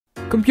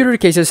Computer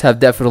cases have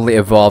definitely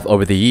evolved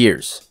over the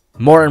years.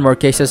 More and more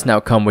cases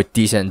now come with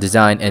decent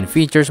design and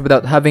features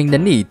without having the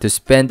need to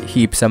spend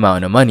heaps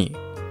amount of money.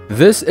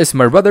 This is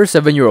my brother's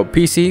 7-year-old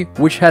PC,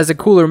 which has a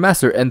Cooler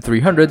Master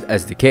N300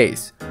 as the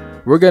case.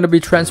 We're gonna be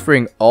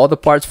transferring all the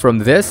parts from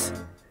this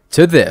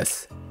to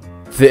this,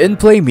 the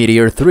Inplay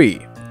Meteor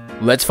 3.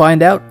 Let's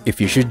find out if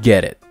you should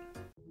get it.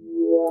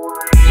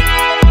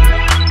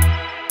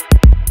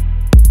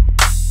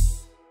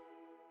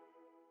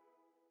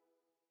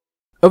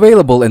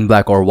 Available in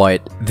black or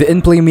white, the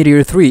Inplay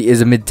Meteor 3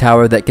 is a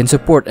mid-tower that can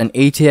support an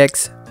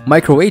ATX,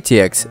 micro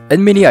ATX,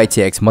 and mini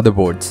ITX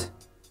motherboards.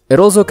 It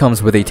also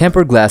comes with a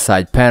tempered glass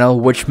side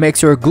panel which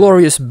makes your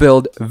glorious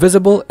build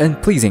visible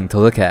and pleasing to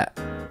look at.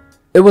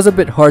 It was a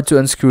bit hard to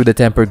unscrew the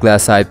tempered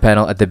glass side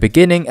panel at the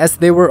beginning as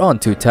they were on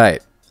too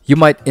tight. You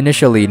might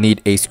initially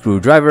need a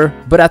screwdriver,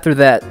 but after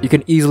that, you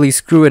can easily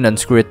screw and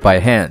unscrew it by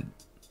hand.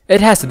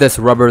 It has this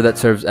rubber that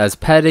serves as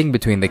padding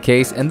between the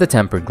case and the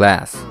tempered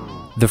glass.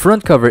 The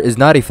front cover is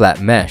not a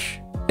flat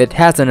mesh. It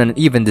has an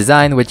uneven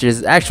design which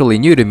is actually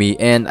new to me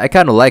and I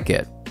kinda like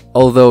it,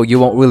 although you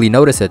won't really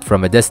notice it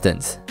from a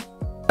distance.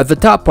 At the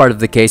top part of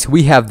the case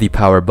we have the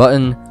power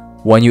button,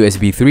 one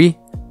USB 3,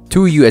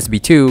 two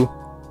USB 2,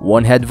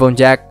 one headphone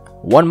jack,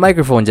 one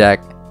microphone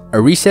jack, a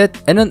reset,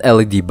 and an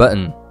LED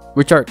button,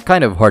 which are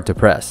kind of hard to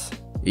press.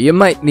 You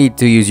might need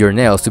to use your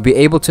nails to be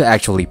able to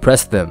actually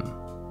press them.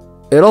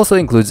 It also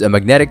includes a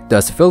magnetic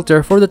dust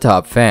filter for the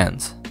top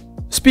fans.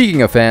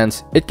 Speaking of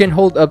fans, it can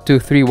hold up to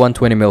 3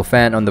 120mm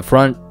fan on the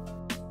front,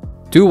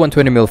 2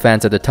 120mm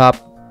fans at the top,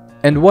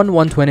 and one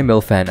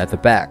 120mm fan at the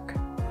back.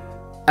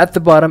 At the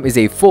bottom is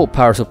a full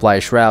power supply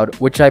shroud,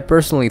 which I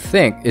personally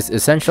think is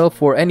essential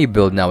for any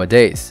build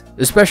nowadays.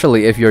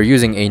 Especially if you're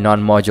using a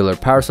non-modular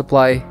power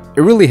supply,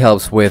 it really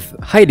helps with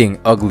hiding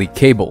ugly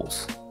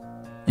cables.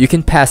 You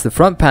can pass the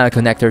front panel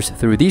connectors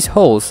through these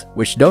holes,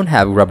 which don't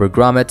have rubber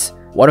grommets.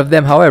 One of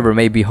them, however,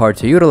 may be hard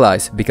to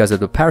utilize because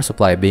of the power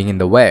supply being in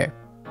the way.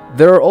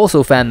 There are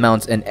also fan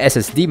mounts and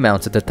SSD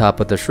mounts at the top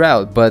of the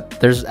shroud, but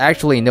there's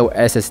actually no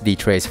SSD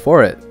trays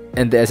for it,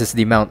 and the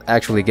SSD mount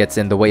actually gets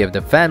in the way of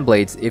the fan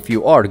blades if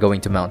you are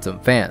going to mount some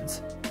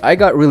fans. I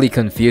got really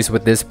confused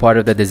with this part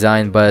of the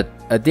design, but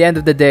at the end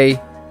of the day,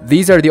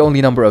 these are the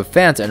only number of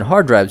fans and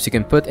hard drives you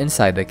can put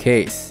inside the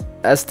case,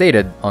 as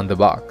stated on the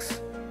box.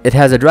 It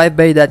has a drive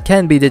bay that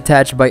can be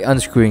detached by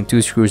unscrewing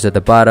 2 screws at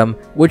the bottom,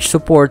 which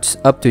supports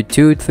up to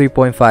 2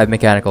 3.5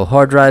 mechanical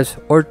hard drives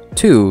or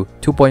 2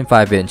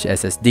 2.5-inch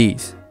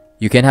SSDs.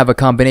 You can have a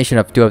combination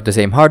of 2 of the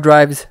same hard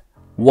drives,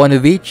 1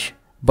 of each,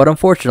 but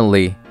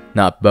unfortunately,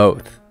 not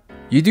both.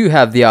 You do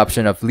have the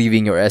option of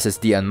leaving your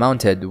SSD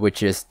unmounted,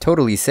 which is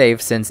totally safe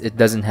since it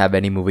doesn't have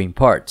any moving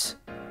parts.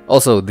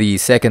 Also, the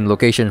second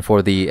location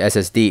for the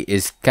SSD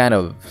is kind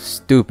of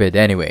stupid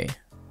anyway.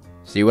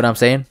 See what I'm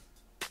saying?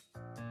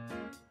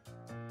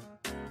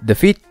 The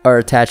feet are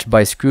attached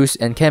by screws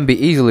and can be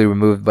easily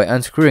removed by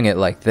unscrewing it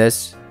like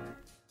this.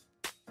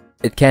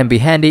 It can be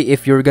handy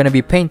if you're gonna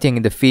be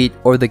painting the feet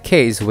or the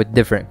case with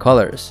different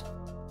colors.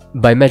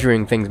 By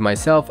measuring things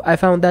myself, I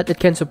found that it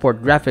can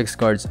support graphics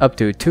cards up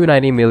to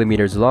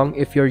 290mm long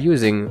if you're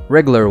using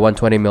regular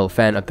 120mm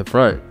fan at the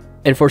front.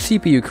 And for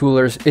CPU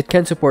coolers, it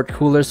can support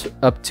coolers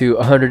up to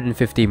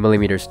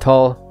 150mm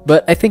tall,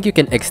 but I think you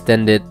can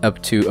extend it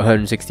up to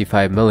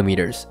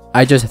 165mm.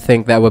 I just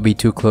think that would be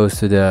too close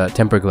to the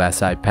tempered glass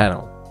side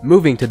panel.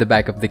 Moving to the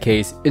back of the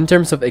case, in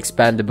terms of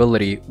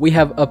expandability, we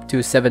have up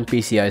to 7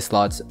 PCI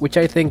slots, which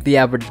I think the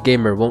average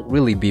gamer won't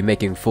really be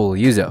making full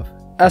use of.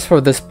 As for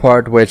this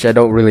part, which I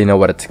don't really know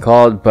what it's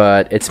called,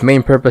 but its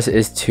main purpose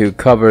is to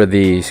cover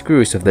the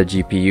screws of the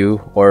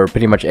GPU, or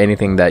pretty much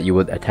anything that you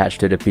would attach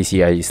to the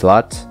PCIe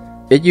slots.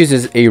 It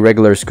uses a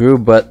regular screw,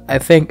 but I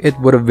think it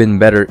would have been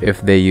better if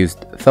they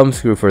used thumb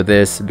screw for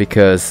this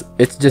because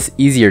it's just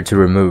easier to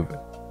remove.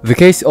 The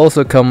case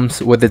also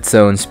comes with its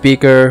own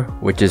speaker,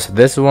 which is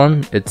this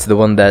one. It's the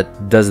one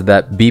that does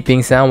that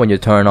beeping sound when you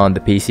turn on the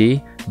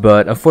PC,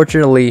 but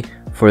unfortunately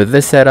for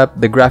this setup,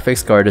 the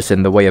graphics card is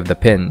in the way of the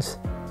pins.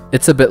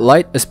 It's a bit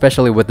light,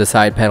 especially with the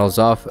side panels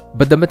off,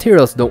 but the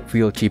materials don't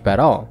feel cheap at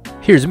all.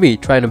 Here's me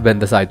trying to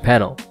bend the side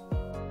panel.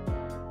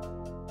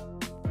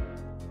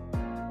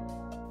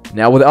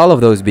 Now with all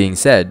of those being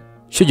said,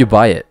 should you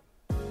buy it?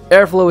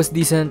 Airflow is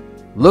decent,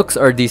 looks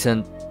are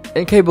decent,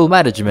 and cable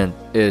management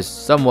is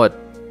somewhat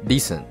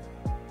decent.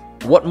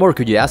 What more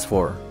could you ask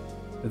for?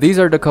 These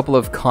are the couple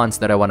of cons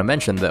that I want to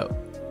mention though.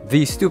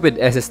 The stupid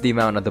SSD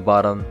mount at the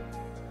bottom.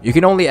 You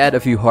can only add a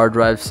few hard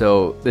drives,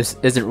 so this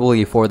isn't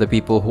really for the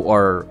people who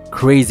are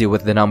crazy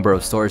with the number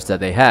of storage that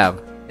they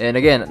have. And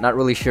again, not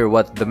really sure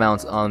what the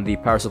mounts on the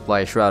power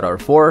supply shroud are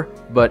for,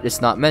 but it's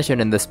not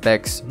mentioned in the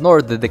specs, nor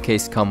did the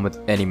case come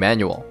with any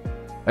manual.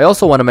 I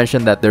also want to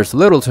mention that there's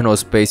little to no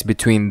space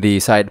between the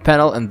side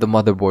panel and the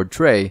motherboard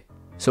tray,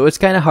 so it's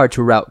kinda hard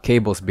to route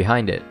cables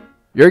behind it.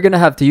 You're gonna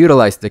have to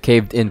utilize the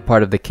caved in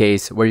part of the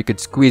case where you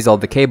could squeeze all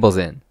the cables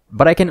in,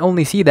 but I can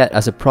only see that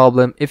as a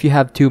problem if you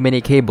have too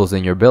many cables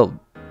in your build.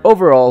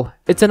 Overall,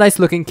 it's a nice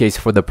looking case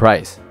for the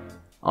price.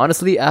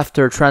 Honestly,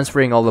 after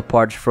transferring all the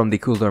parts from the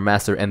Cooler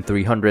Master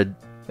N300,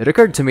 it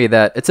occurred to me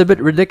that it's a bit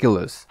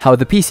ridiculous how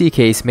the PC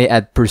case may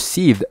add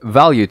perceived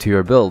value to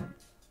your build.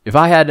 If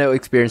I had no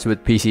experience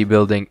with PC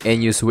building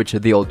and you switched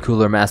the old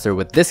Cooler Master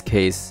with this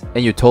case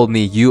and you told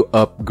me you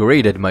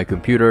upgraded my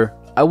computer,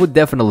 I would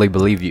definitely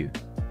believe you.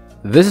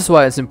 This is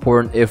why it's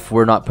important if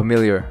we're not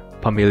familiar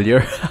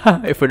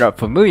if we're not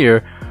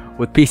familiar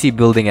with PC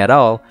building at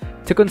all,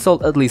 to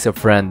consult at least a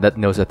friend that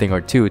knows a thing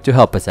or two to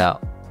help us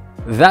out.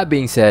 That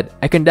being said,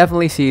 I can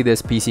definitely see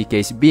this PC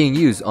case being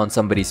used on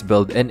somebody's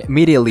build and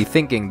immediately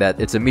thinking that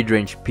it's a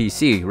mid-range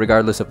PC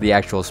regardless of the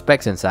actual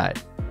specs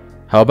inside.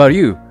 How about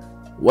you?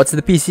 What's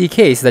the PC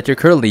case that you're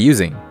currently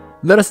using?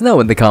 Let us know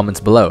in the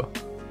comments below.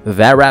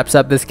 That wraps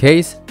up this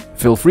case.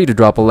 Feel free to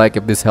drop a like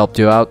if this helped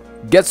you out.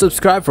 Get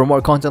subscribed for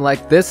more content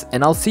like this,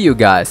 and I'll see you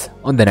guys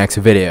on the next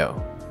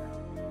video.